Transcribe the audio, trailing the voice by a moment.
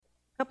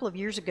couple of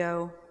years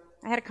ago,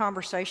 I had a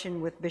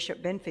conversation with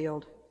Bishop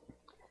Benfield,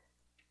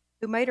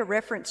 who made a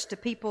reference to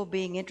people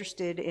being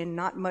interested in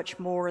not much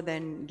more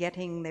than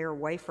getting their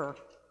wafer.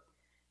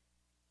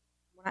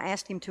 When I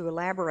asked him to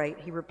elaborate,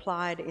 he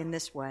replied in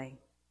this way: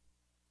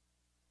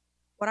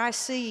 "What I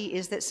see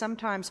is that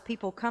sometimes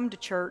people come to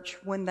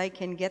church when they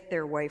can get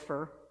their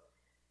wafer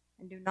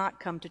and do not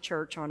come to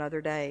church on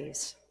other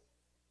days.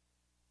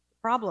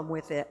 The problem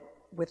with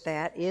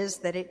that is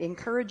that it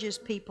encourages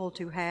people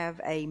to have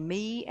a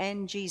me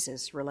and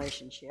Jesus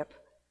relationship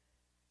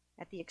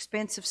at the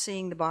expense of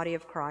seeing the body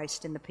of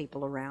Christ in the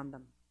people around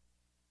them.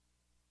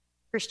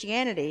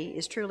 Christianity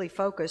is truly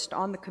focused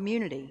on the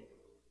community,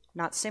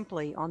 not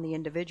simply on the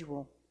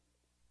individual.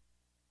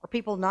 Are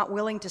people not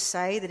willing to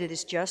say that it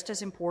is just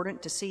as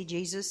important to see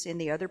Jesus in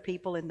the other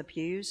people in the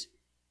pews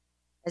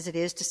as it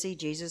is to see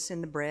Jesus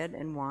in the bread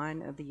and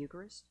wine of the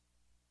Eucharist?"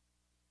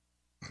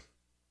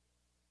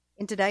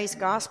 In today's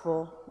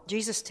gospel,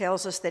 Jesus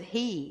tells us that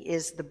He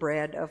is the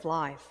bread of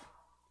life.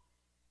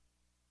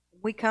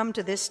 We come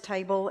to this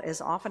table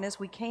as often as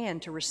we can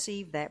to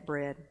receive that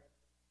bread.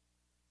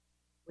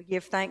 We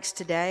give thanks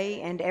today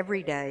and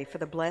every day for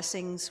the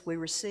blessings we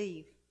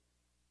receive.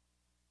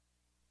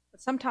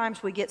 But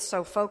sometimes we get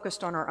so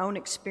focused on our own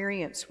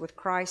experience with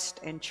Christ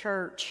and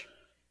church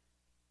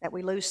that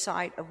we lose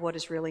sight of what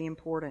is really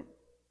important: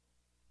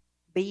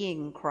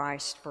 being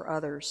Christ for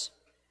others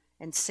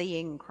and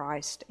seeing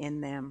Christ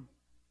in them.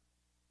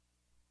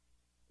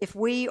 If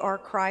we are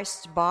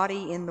Christ's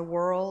body in the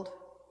world,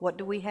 what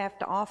do we have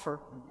to offer?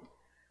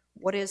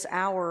 What is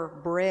our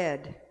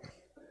bread?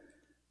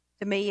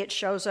 To me, it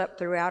shows up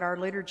throughout our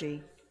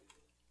liturgy.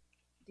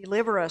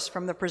 Deliver us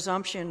from the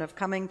presumption of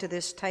coming to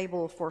this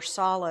table for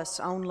solace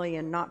only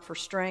and not for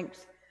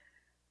strength,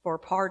 for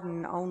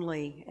pardon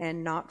only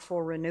and not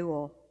for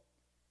renewal.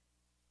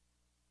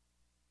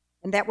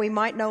 And that we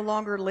might no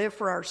longer live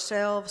for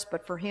ourselves,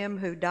 but for Him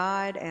who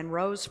died and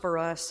rose for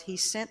us. He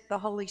sent the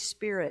Holy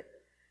Spirit,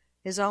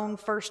 His own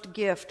first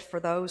gift for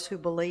those who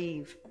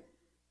believe,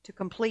 to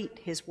complete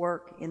His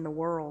work in the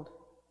world.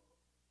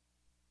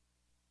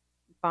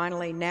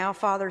 Finally, now,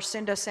 Father,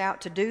 send us out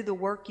to do the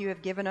work You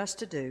have given us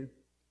to do,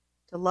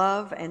 to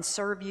love and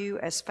serve You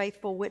as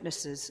faithful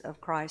witnesses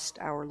of Christ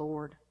our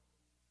Lord.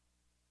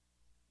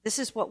 This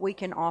is what we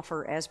can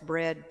offer as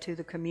bread to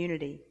the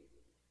community: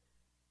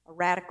 a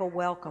radical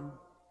welcome,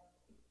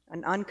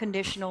 an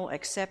unconditional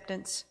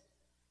acceptance,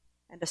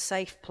 and a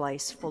safe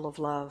place full of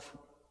love.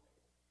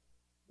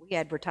 We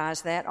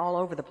advertise that all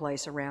over the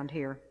place around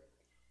here.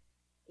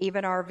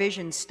 Even our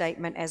vision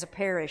statement as a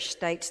parish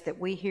states that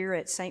we here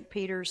at St.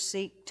 Peter's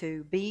seek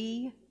to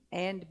be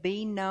and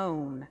be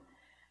known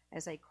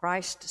as a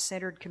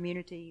Christ-centered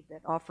community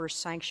that offers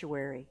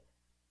sanctuary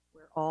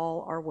where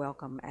all are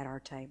welcome at our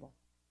table.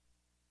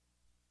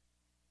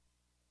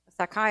 A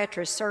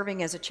psychiatrist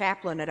serving as a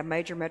chaplain at a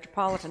major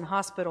metropolitan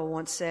hospital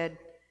once said,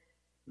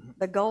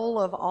 "The goal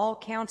of all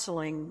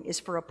counseling is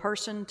for a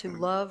person to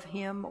love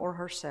him or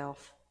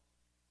herself.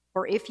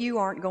 For if you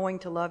aren't going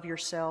to love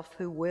yourself,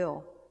 who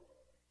will?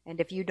 And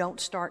if you don't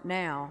start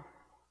now,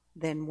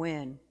 then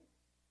when?"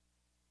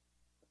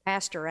 The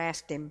pastor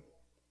asked him,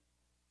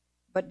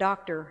 "But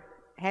doctor,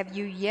 have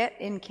you yet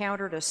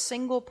encountered a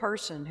single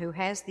person who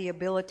has the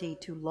ability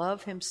to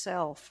love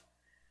himself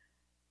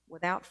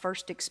without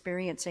first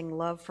experiencing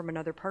love from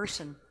another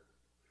person?"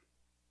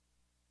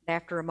 And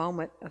after a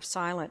moment of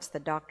silence, the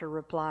doctor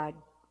replied,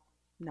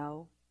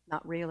 "No,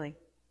 not really."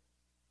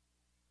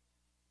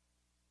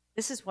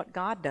 This is what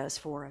God does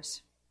for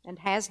us and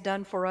has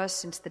done for us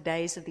since the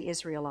days of the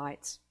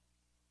Israelites.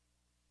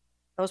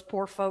 Those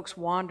poor folks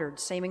wandered,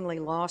 seemingly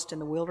lost in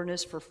the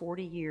wilderness for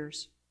 40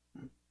 years.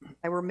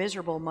 They were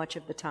miserable much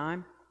of the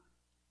time,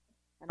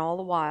 and all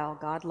the while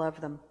God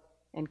loved them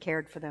and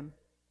cared for them.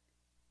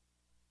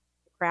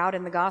 The crowd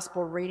in the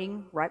gospel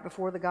reading, right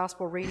before the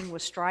gospel reading,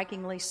 was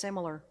strikingly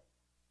similar.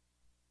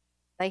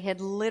 They had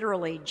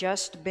literally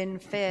just been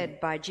fed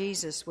by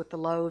Jesus with the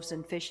loaves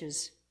and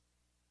fishes,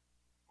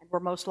 and were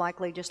most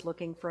likely just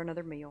looking for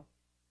another meal.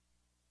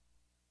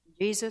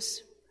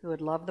 Jesus, who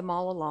had loved them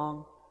all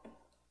along,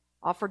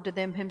 offered to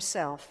them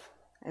Himself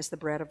as the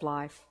bread of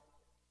life,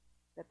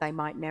 that they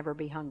might never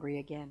be hungry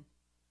again.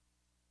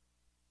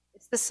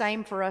 It's the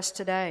same for us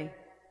today.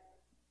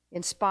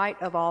 In spite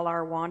of all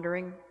our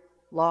wandering,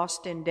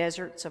 lost in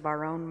deserts of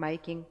our own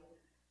making,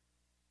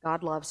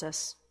 God loves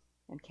us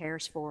and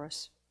cares for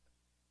us.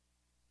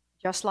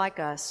 Just like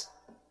us,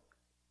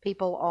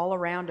 people all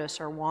around us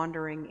are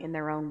wandering in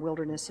their own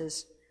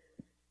wildernesses,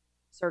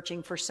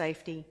 searching for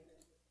safety,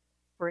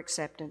 for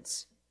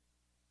acceptance,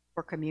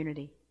 for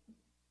community.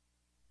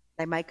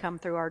 They may come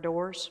through our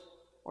doors,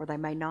 or they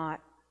may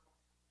not.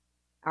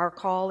 Our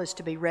call is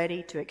to be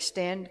ready to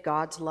extend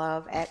God's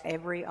love at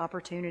every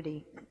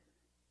opportunity,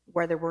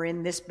 whether we're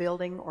in this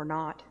building or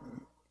not,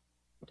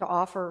 to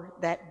offer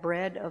that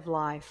bread of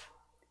life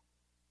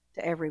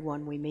to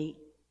everyone we meet.